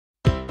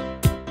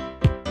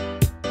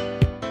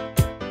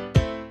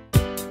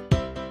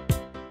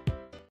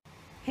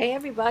Hey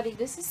everybody,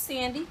 this is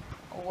Sandy.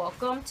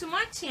 Welcome to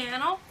my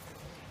channel.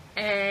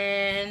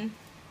 And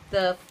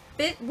the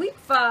week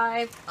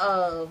 5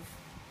 of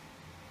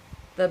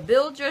the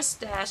Build Your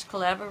Stash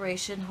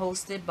collaboration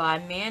hosted by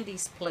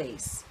Mandie's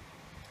Place.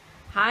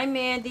 Hi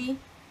Mandie.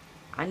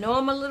 I know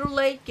I'm a little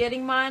late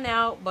getting mine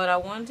out, but I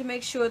wanted to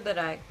make sure that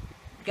I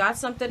got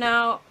something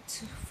out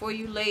for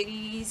you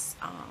ladies.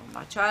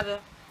 I try to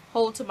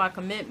hold to my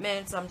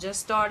commitments. I'm just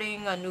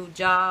starting a new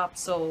job,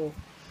 so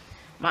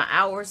my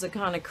hours are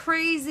kind of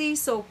crazy,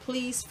 so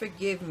please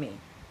forgive me.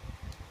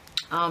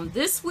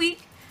 This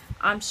week,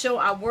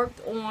 I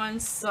worked on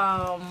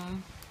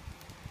some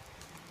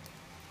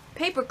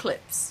paper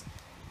clips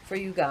for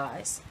you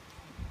guys.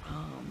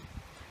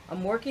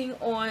 I'm working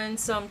on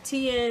some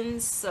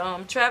TNs,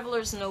 some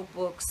traveler's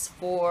notebooks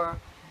for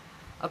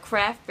a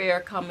craft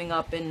fair coming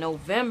up in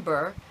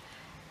November,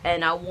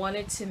 and I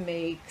wanted to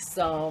make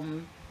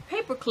some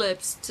paper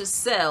clips to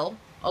sell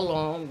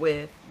along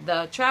with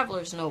the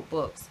traveler's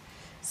notebooks.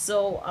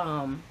 So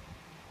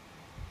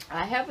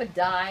I have a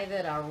die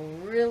that I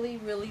really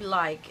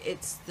like.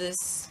 It's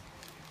this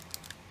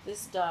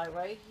die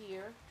right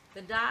here.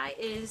 The die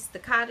is the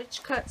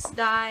Cottage Cuts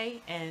die,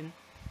 and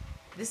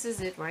this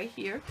is it right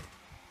here.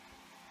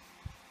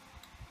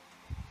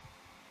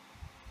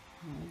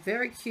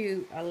 Very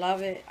cute. I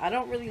love it. I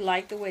don't really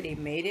like the way they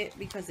made it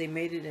because they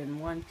made it in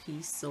one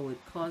piece, so it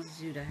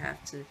causes you to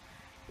have to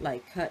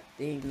like cut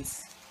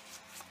things.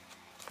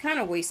 Kind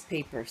of waste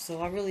paper,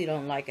 so I really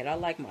don't like it. I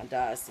like my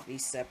dies to be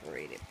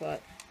separated,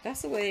 but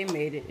that's the way they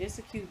made it. It's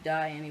a cute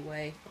die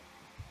anyway,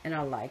 and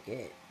I like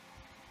it.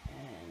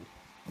 And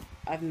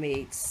I've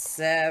made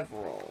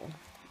several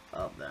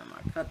of them.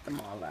 I cut them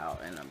all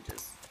out, and I'm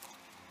just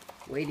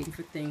waiting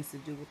for things to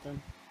do with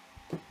them.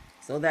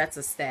 So that's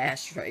a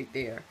stash right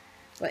there.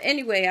 But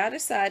anyway, I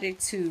decided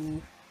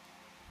to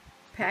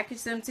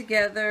package them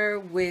together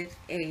with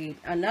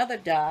another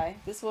die.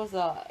 This was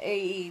a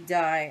AE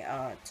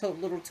die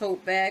little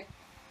tote bag,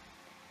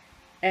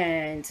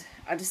 and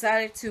I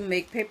decided to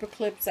make paper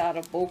clips out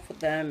of both of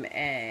them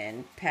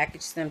and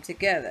package them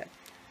together.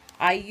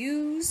 I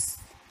use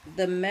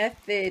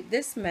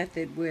this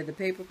method where the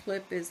paper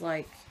clip is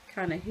like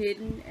kind of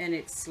hidden and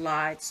it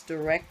slides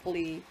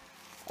directly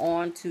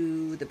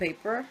onto the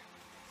paper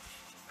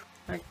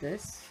like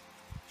this.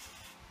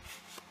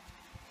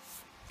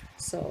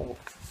 So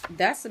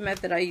that's the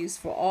method I use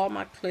for all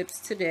my clips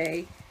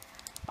today.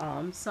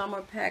 Some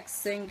are packed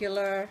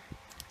singular.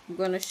 I'm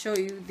going to show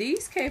you.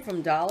 These came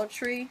from Dollar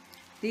Tree.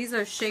 These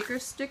are shaker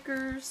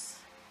stickers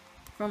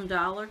from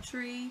Dollar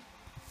Tree.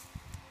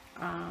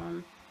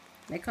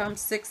 They come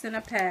 6 in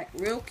a pack.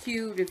 Real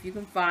cute if you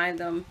can find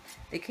them.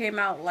 They came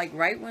out like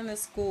right when the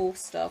school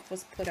stuff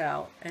was put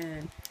out,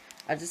 and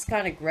I just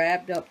kind of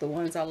grabbed up the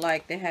ones I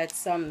liked. They had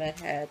some that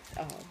had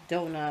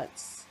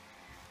donuts.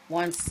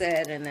 One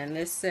set, and then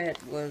this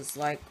set was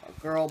like a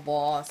girl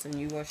boss and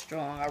you are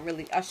strong.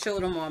 I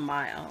showed them on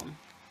my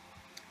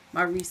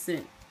my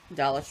recent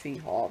Dollar Tree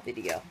haul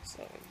video,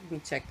 so you can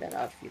check that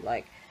out if you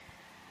like.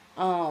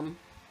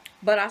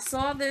 But I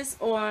saw this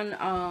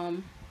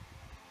on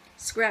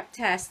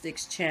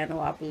Scraptastic's channel,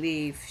 I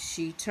believe.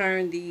 She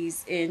turned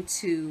these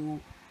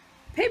into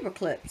paper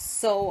clips,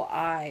 so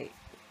I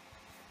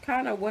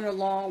kind of went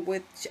along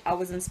with, I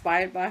was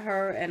inspired by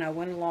her and I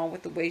went along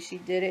with the way she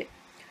did it.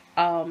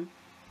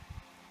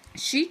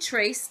 She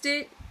traced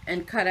it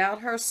and cut out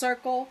her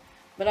circle,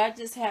 but I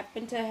just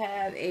happened to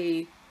have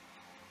a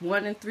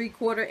 1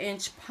 3/4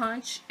 inch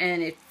punch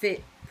and it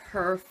fit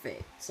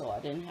perfect, so I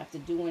didn't have to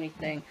do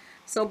anything.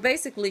 So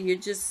basically you're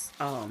just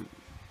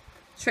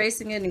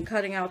tracing it and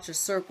cutting out your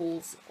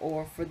circles,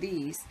 or for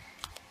these,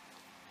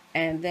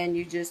 and then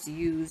you just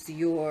use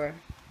you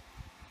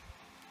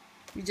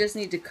just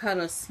need to cut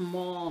a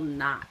small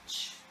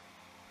notch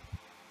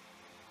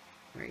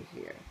right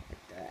here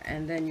like that,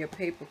 and then your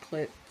paper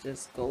clip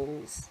just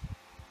goes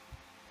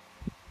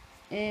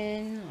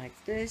in like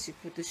this. You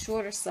put the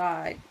shorter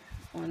side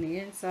on the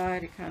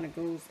inside, it kind of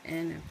goes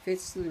in and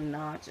fits through the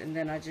notch, and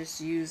then I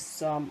just used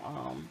some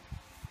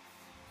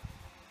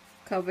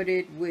covered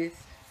it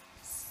with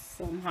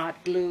some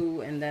hot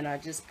glue, and then I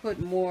just put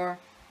more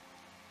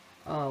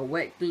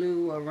wet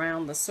glue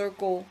around the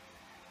circle.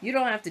 You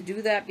don't have to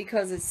do that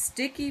because it's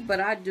sticky, but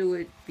I do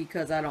it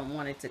because I don't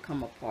want it to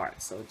come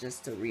apart. So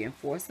just to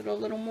reinforce it a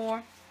little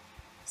more.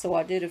 So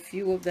I did a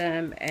few of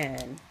them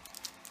and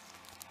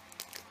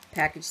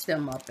packaged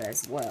them up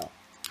as well.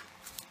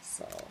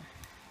 So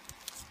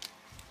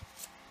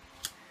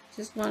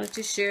just wanted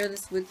to share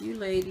this with you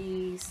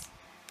ladies.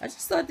 I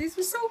just thought these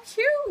were so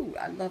cute.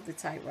 I love the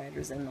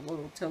typewriters and the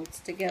little totes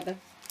together.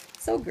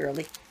 So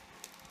girly.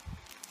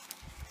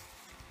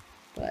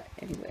 But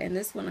anyway, and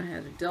this one I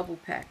had a double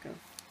pack of.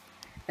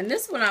 And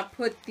this one I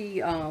put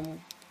the,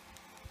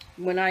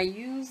 when I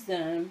used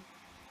them,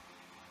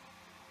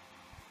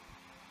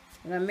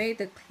 when I made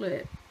the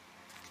clip,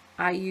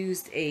 I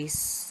used a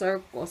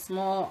circle, a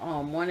small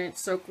 1 inch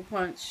circle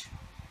punch,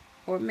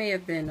 or it may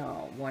have been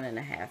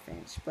 1.5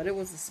 inch, but it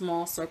was a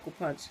small circle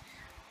punch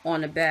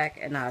on the back,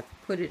 and I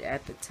put it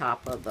at the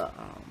top of the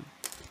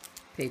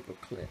paper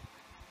clip.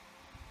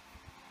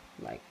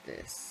 like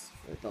this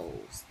for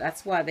those.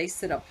 That's why they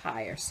sit up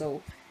higher.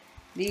 So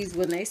these,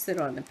 when they sit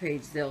on the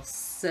page, they'll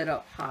sit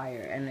up higher,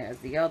 and as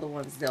the other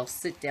ones, they'll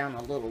sit down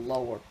a little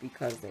lower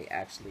because they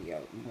actually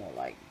are more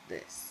like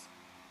this.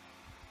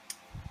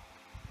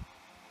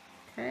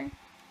 Okay,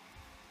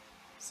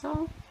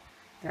 so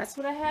that's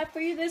what I have for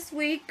you this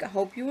week. I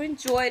hope you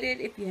enjoyed it.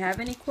 If you have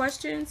any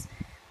questions,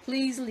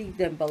 please leave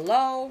them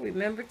below.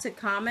 Remember to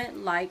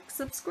comment, like,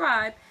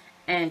 subscribe,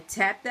 and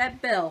tap that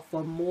bell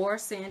for more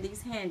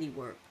Sandee's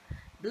handiwork.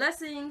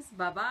 Blessings.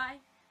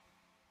 Bye-bye.